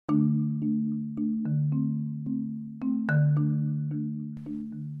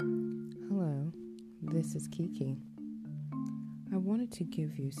this is Kiki. I wanted to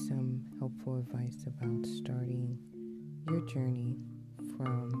give you some helpful advice about starting your journey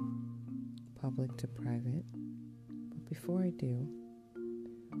from public to private. But before I do,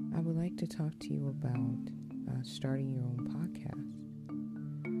 I would like to talk to you about starting your own podcast.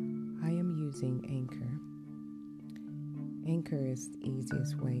 I am using Anchor. Anchor is the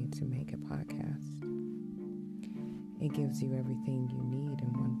easiest way to make a podcast. It gives you everything you need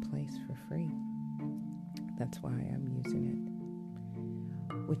in one place for free. That's why I'm using it,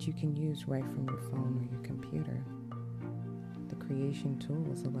 which you can use right from your phone or your computer. The creation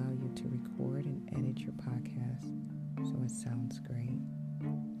tools allow you to record and edit your podcast so it sounds great.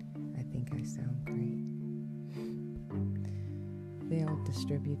 I think I sound great. They'll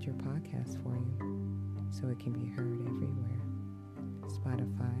distribute your podcast for you so it can be heard everywhere.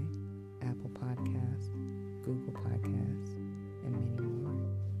 Spotify, Apple Podcasts, Google Podcasts, and many more.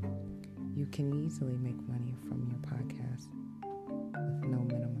 You can easily make money from your podcast with no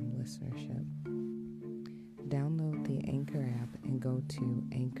minimum listenership. Download the Anchor app and go to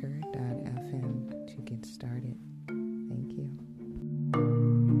anchor.fm to get started. Thank you.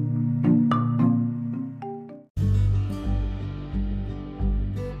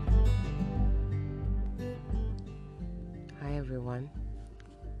 Hi everyone,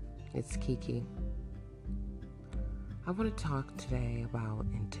 it's Kiki. I want to talk today about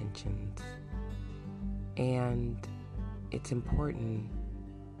intentions, and it's important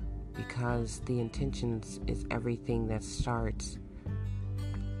because the intentions is everything that starts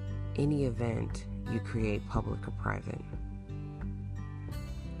any event you create, public or private.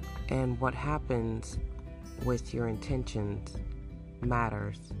 And what happens with your intentions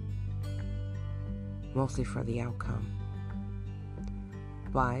matters, mostly for the outcome.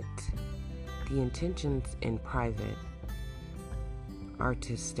 But the intentions in private are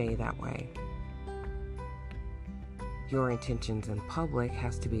to stay that way. Your intentions in public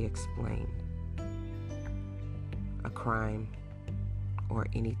has to be explained. A crime or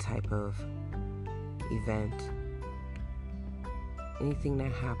any type of event, anything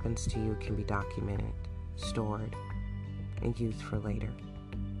that happens to you can be documented, stored, and used for later.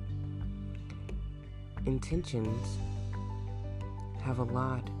 Intentions have a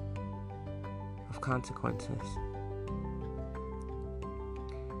lot of consequences.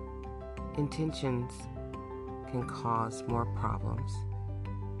 Intentions can cause more problems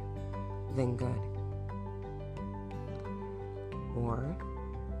than good. Or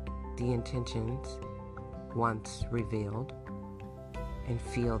the intentions, once revealed and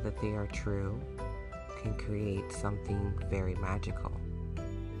feel that they are true, can create something very magical.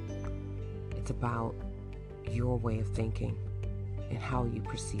 It's about your way of thinking and how you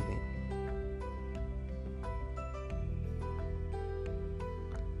perceive it.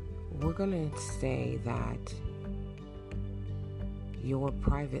 We're going to say that your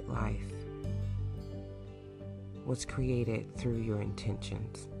private life was created through your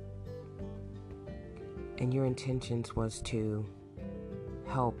intentions. And your intentions was to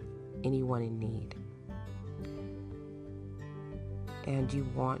help anyone in need. And you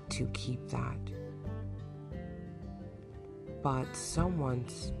want to keep that. But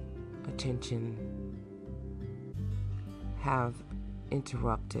someone's attention have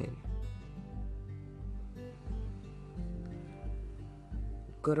interrupted.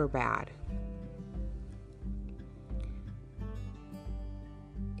 Good or bad,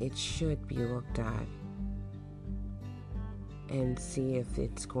 it should be looked at and see if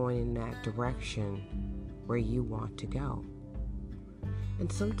it's going in that direction where you want to go.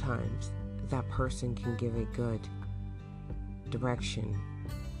 And sometimes that person can give a good direction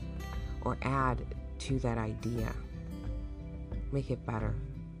or add to that idea, make it better.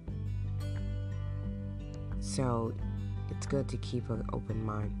 So it's good to keep an open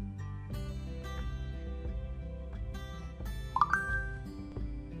mind.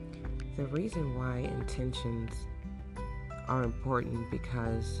 The reason why intentions are important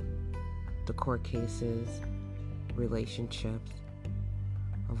because the court cases, relationships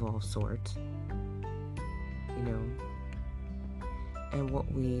of all sorts, and what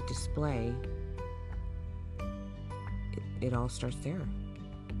we display, it all starts there.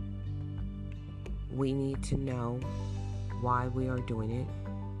 We need to know why we are doing it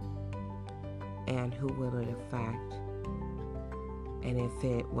and who will it affect, and if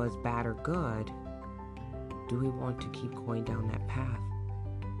it was bad or good, do we want to keep going down that path?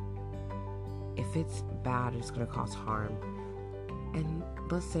 If it's bad, it's going to cause harm, and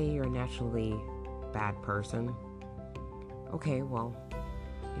let's say you're a naturally bad person, okay, well,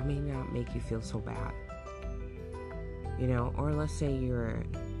 it may not make you feel so bad, or let's say you're a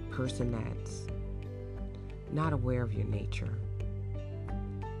person that's not aware of your nature.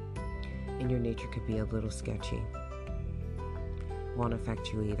 And your nature could be a little sketchy. Won't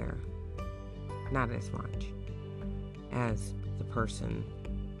affect you either. Not as much as the person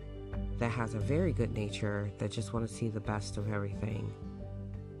that has a very good nature, that just want to see the best of everything,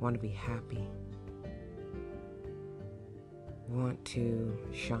 want to be happy, want to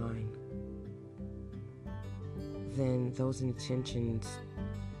shine. Then those intentions,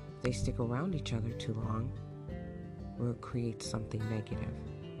 they stick around each other too long, or it creates something negative.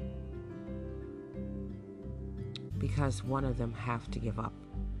 Because one of them have to give up.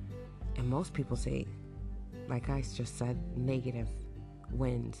 And most people say, like I just said, negative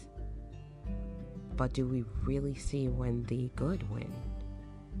wins. But do we really see when the good win?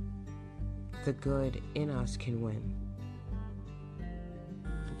 The good in us can win.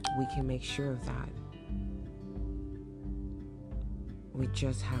 We can make sure of that. We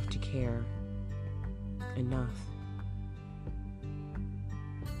just have to care enough.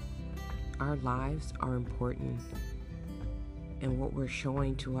 Our lives are important, and what we're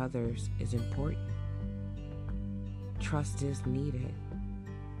showing to others is important. Trust is needed.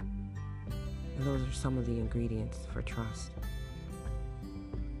 And those are some of the ingredients for trust.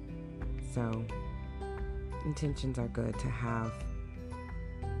 So, intentions are good to have,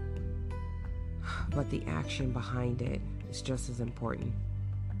 but the action behind it is just as important.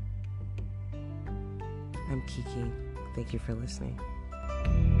 I'm Kiki. Thank you for listening.